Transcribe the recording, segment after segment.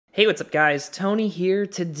Hey, what's up guys? Tony here.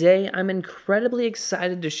 Today I'm incredibly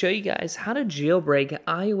excited to show you guys how to jailbreak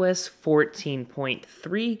iOS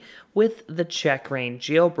 14.3 with the Checkra1n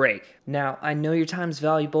jailbreak. Now, I know your time's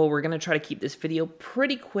valuable. We're going to try to keep this video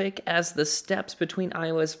pretty quick as the steps between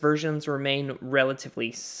iOS versions remain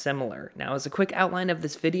relatively similar. Now, as a quick outline of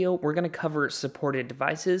this video, we're going to cover supported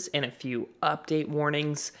devices and a few update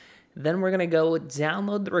warnings. Then we're going to go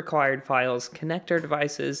download the required files, connect our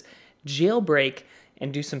devices, jailbreak,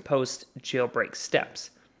 and do some post-jailbreak steps.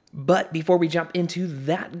 But before we jump into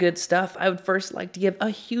that good stuff, I would first like to give a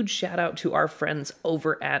huge shout out to our friends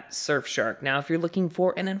over at SurfShark. Now, if you're looking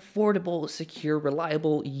for an affordable, secure,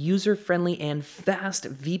 reliable, user-friendly, and fast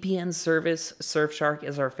VPN service, SurfShark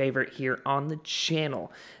is our favorite here on the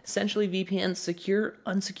channel. Essentially, VPNs secure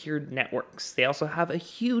unsecured networks. They also have a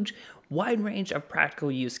huge wide range of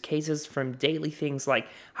practical use cases, from daily things like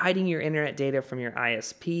hiding your internet data from your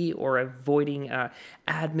ISP or avoiding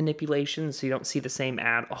ad manipulation so you don't see the same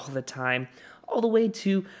ad all the time, all the way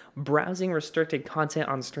to browsing restricted content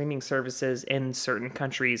on streaming services in certain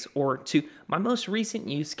countries, or to my most recent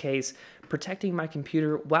use case, protecting my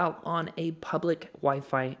computer while on a public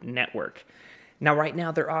Wi-Fi network. Now, right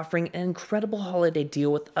now, they're offering an incredible holiday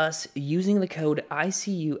deal with us. Using the code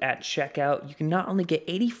ICU at checkout, you can not only get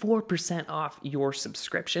 84% off your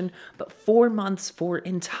subscription, but 4 months for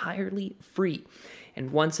entirely free. And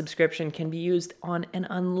one subscription can be used on an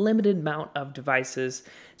unlimited amount of devices.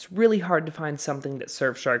 It's really hard to find something that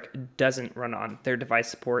Surfshark doesn't run on. Their device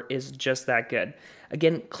support is just that good.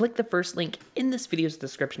 Again, click the first link in this video's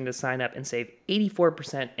description to sign up and save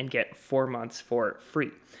 84% and get 4 months for free.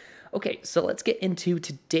 Okay, so let's get into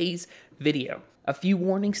today's video. A few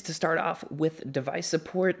warnings to start off with device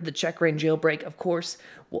support. The Checkra1n jailbreak, of course,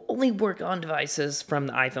 will only work on devices from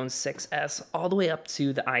the iPhone 6s all the way up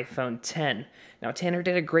to the iPhone 10. Now, Tanner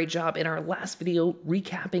did a great job in our last video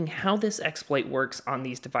recapping how this exploit works on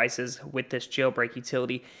these devices with this jailbreak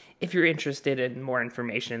utility, if you're interested in more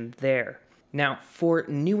information there. Now, for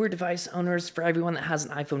newer device owners, for everyone that has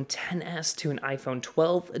an iPhone XS to an iPhone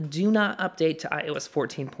 12, do not update to iOS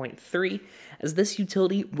 14.3, as this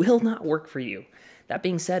utility will not work for you. That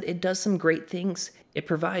being said, it does some great things. It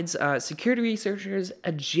provides security researchers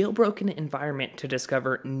a jailbroken environment to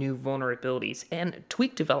discover new vulnerabilities, and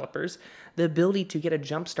tweak developers the ability to get a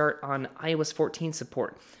jump start on iOS 14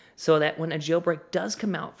 support, so that when a jailbreak does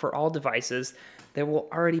come out for all devices, there will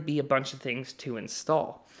already be a bunch of things to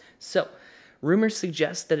install. So, rumors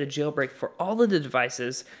suggest that a jailbreak for all of the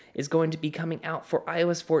devices is going to be coming out for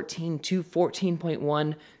iOS 14 to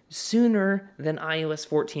 14.1 sooner than iOS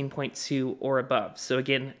 14.2 or above. So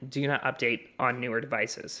again, do not update on newer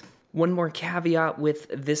devices. One more caveat with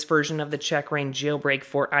this version of the Checkra1n jailbreak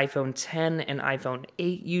for iPhone 10 and iPhone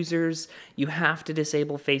 8 users: you have to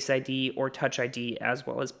disable Face ID or Touch ID as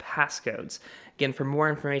well as passcodes. Again, for more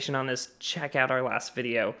information on this, check out our last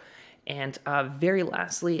video. And very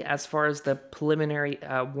lastly, as far as the preliminary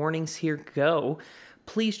warnings here go,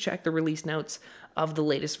 please check the release notes of the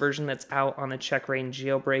latest version that's out on the Checkra1n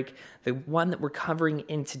jailbreak. The one that we're covering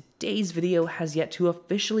in today's video has yet to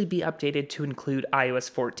officially be updated to include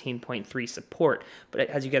iOS 14.3 support. But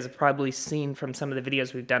as you guys have probably seen from some of the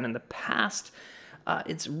videos we've done in the past,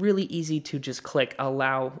 it's really easy to just click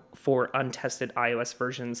allow for untested iOS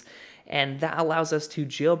versions, and that allows us to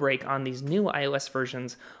jailbreak on these new iOS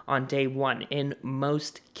versions on day one in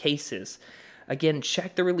most cases. Again,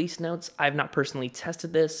 check the release notes. I've not personally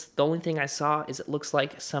tested this. The only thing I saw is it looks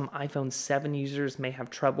like some iPhone 7 users may have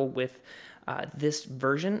trouble with this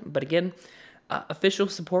version, but again, official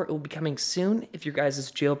support will be coming soon. If your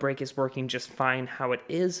guys' jailbreak is working just fine how it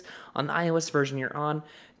is on the iOS version you're on,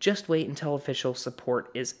 just wait until official support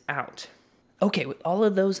is out. Okay, with all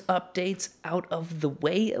of those updates out of the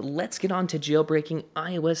way, let's get on to jailbreaking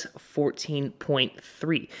iOS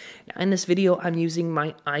 14.3. Now, in this video, I'm using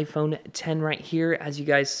my iPhone 10 right here. As you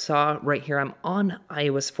guys saw right here, I'm on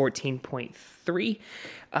iOS 14.3.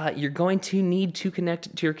 You're going to need to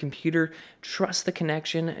connect to your computer, trust the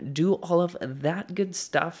connection, do all of that good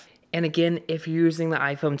stuff. And again, if you're using the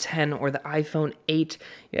iPhone 10 or the iPhone 8,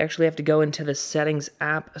 you actually have to go into the Settings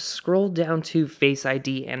app, scroll down to Face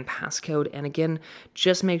ID and passcode, and again,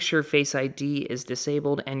 just make sure Face ID is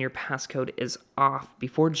disabled and your passcode is off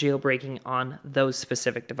before jailbreaking on those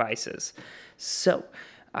specific devices. So,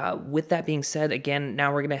 with that being said, again,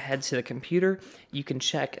 now we're going to head to the computer. You can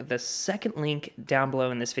check the second link down below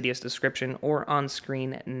in this video's description or on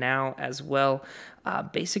screen now as well.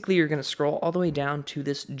 Basically, you're going to scroll all the way down to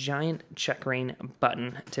this giant Checkra1n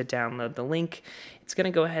button to download the link. It's it's going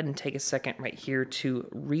to go ahead and take a second right here to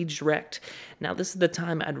redirect. Now this is the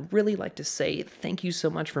time I'd really like to say thank you so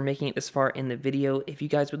much for making it this far in the video. If you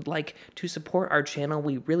guys would like to support our channel,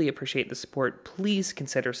 we really appreciate the support. Please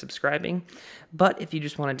consider subscribing. But if you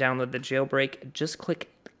just want to download the Jailbreak, just click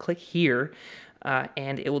here.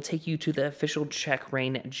 And it will take you to the official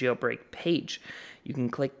Checkra1n jailbreak page. You can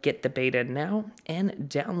click Get the Beta Now and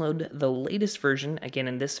download the latest version. Again,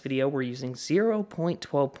 in this video, we're using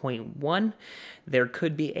 0.12.1. There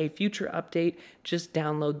could be a future update. Just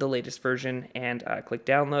download the latest version and click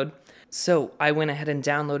Download. So I went ahead and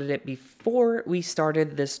downloaded it before we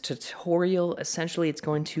started this tutorial. Essentially, it's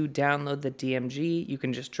going to download the DMG. You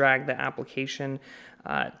can just drag the application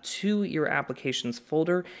to your applications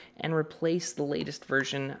folder and replace the latest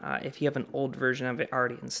version if you have an old version of it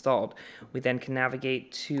already installed. We then can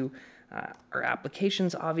navigate to our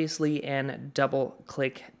applications, obviously, and double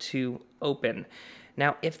click to open.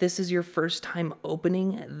 Now, if this is your first time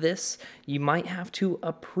opening this, you might have to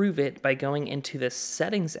approve it by going into the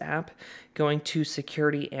Settings app, going to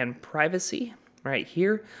Security and Privacy right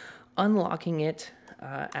here, unlocking it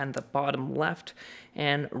and the bottom left,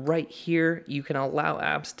 and right here you can allow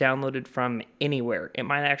apps downloaded from anywhere. It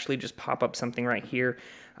might actually just pop up something right here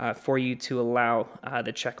for you to allow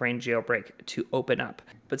the Checkra1n jailbreak to open up.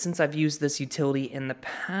 But since I've used this utility in the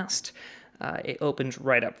past, it opens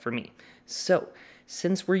right up for me. So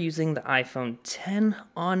since we're using the iPhone 10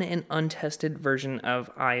 on an untested version of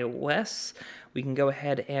iOS, we can go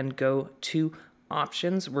ahead and go to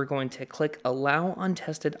Options. We're going to click Allow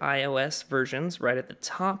Untested iOS Versions right at the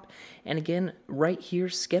top. And again, right here,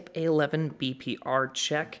 skip a 11 BPR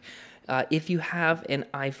check. If you have an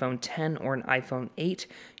iPhone 10 or an iPhone 8,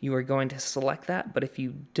 you are going to select that. But if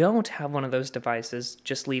you don't have one of those devices,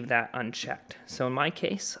 just leave that unchecked. So in my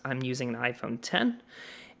case, I'm using an iPhone 10.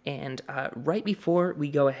 And right before we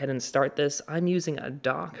go ahead and start this, I'm using a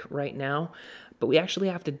dock right now, but we actually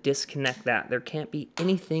have to disconnect that. There can't be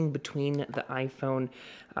anything between the iPhone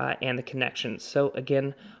and the connection. So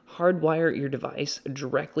again, hardwire your device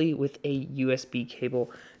directly with a USB cable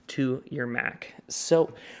to your Mac.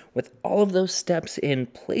 So with all of those steps in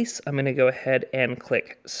place, I'm going to go ahead and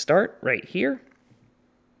click Start right here.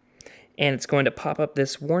 And it's going to pop up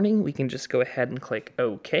this warning. We can just go ahead and click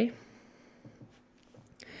OK.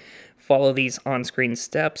 Follow these on-screen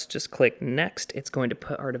steps, just click Next. It's going to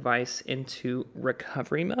put our device into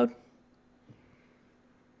recovery mode.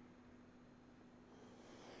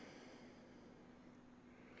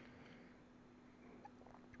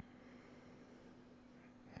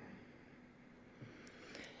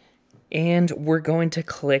 And we're going to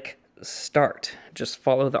click Start. Just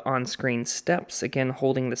follow the on-screen steps, again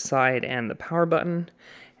holding the side and the power button,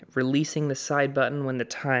 releasing the side button when the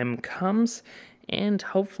time comes. And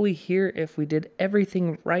hopefully here, if we did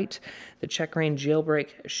everything right, the Checkra1n jailbreak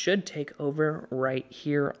should take over right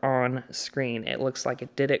here on screen. It looks like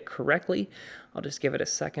it did it correctly. I'll just give it a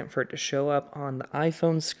second for it to show up on the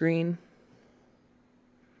iPhone screen.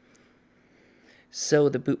 So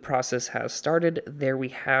the boot process has started. There we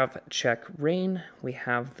have Checkra1n. We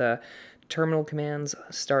have the terminal commands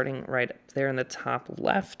starting right up there in the top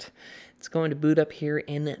left. It's going to boot up here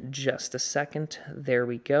in just a second. There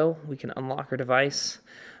we go. We can unlock our device.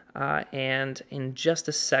 And in just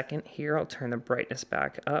a second here, I'll turn the brightness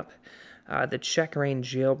back up. The Checkra1n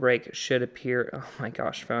jailbreak should appear. Oh my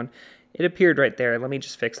gosh, phone. It appeared right there. Let me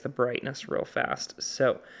just fix the brightness real fast.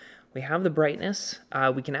 So we have the brightness.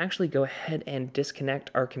 We can actually go ahead and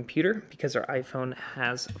disconnect our computer because our iPhone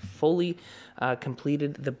has fully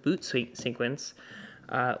completed the boot sequence.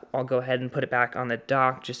 I'll go ahead and put it back on the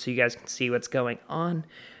dock just so you guys can see what's going on.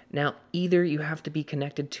 Now, either you have to be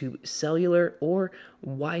connected to cellular or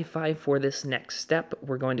Wi-Fi for this next step.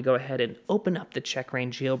 We're going to go ahead and open up the Checkra1n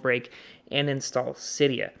jailbreak and install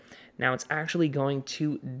Cydia. Now, it's actually going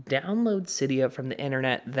to download Cydia from the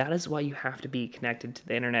internet. That is why you have to be connected to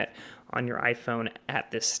the internet on your iPhone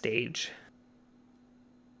at this stage.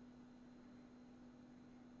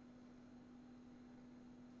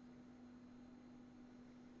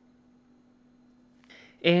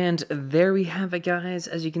 And there we have it, guys.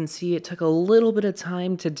 As you can see, it took a little bit of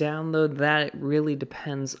time to download that. It really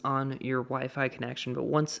depends on your Wi-Fi connection. But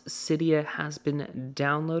once Cydia has been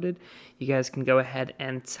downloaded, you guys can go ahead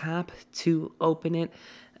and tap to open it.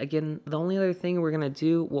 Again, the only other thing we're going to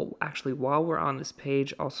do, well, actually, while we're on this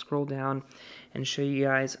page, I'll scroll down and show you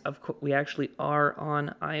guys. Of course, we actually are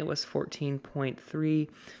on iOS 14.3.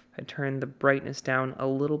 I turn the brightness down a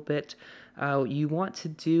little bit. You want to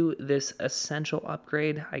do this essential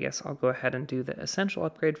upgrade. I guess I'll go ahead and do the essential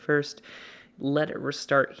upgrade first. Let it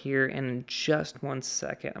restart here, and in just 1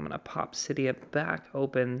 second, I'm going to pop Cydia back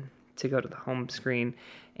open. to go to the home screen.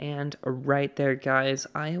 And right there, guys,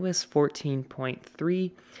 iOS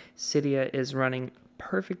 14.3, Cydia is running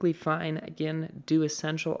perfectly fine. Again, do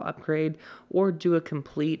Essential upgrade or do a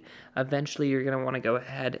complete. Eventually, you're going to want to go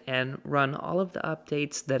ahead and run all of the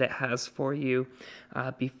updates that it has for you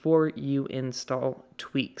before you install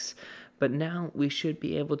tweaks. But now we should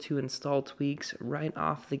be able to install tweaks right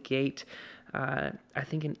off the gate. I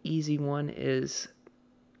think an easy one is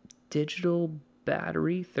Digital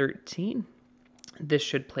Battery 13. This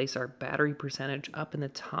should place our battery percentage up in the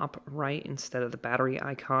top right instead of the battery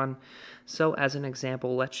icon. So as an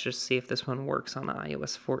example, let's just see if this one works on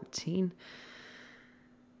iOS 14.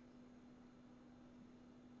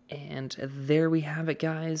 And there we have it,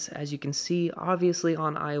 guys. As you can see, obviously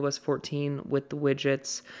on iOS 14 with the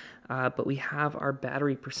widgets, but we have our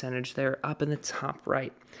battery percentage there up in the top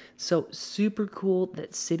right. So super cool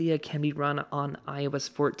that Cydia can be run on iOS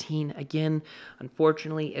 14. Again,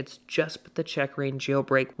 unfortunately, it's just with the Checkra1n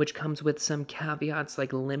jailbreak, which comes with some caveats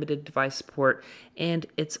like limited device support, and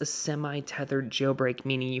it's a semi-tethered jailbreak,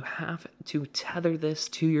 meaning you have to tether this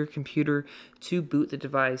to your computer to boot the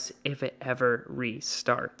device if it ever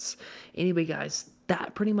restarts. Anyway, guys,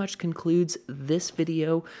 that pretty much concludes this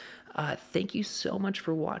video. Thank you so much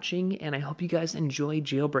for watching, and I hope you guys enjoy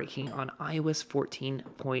jailbreaking on iOS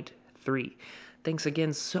 14.3. Thanks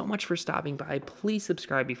again so much for stopping by. Please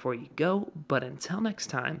subscribe before you go, but until next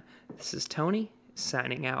time, this is Tony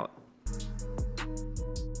signing out.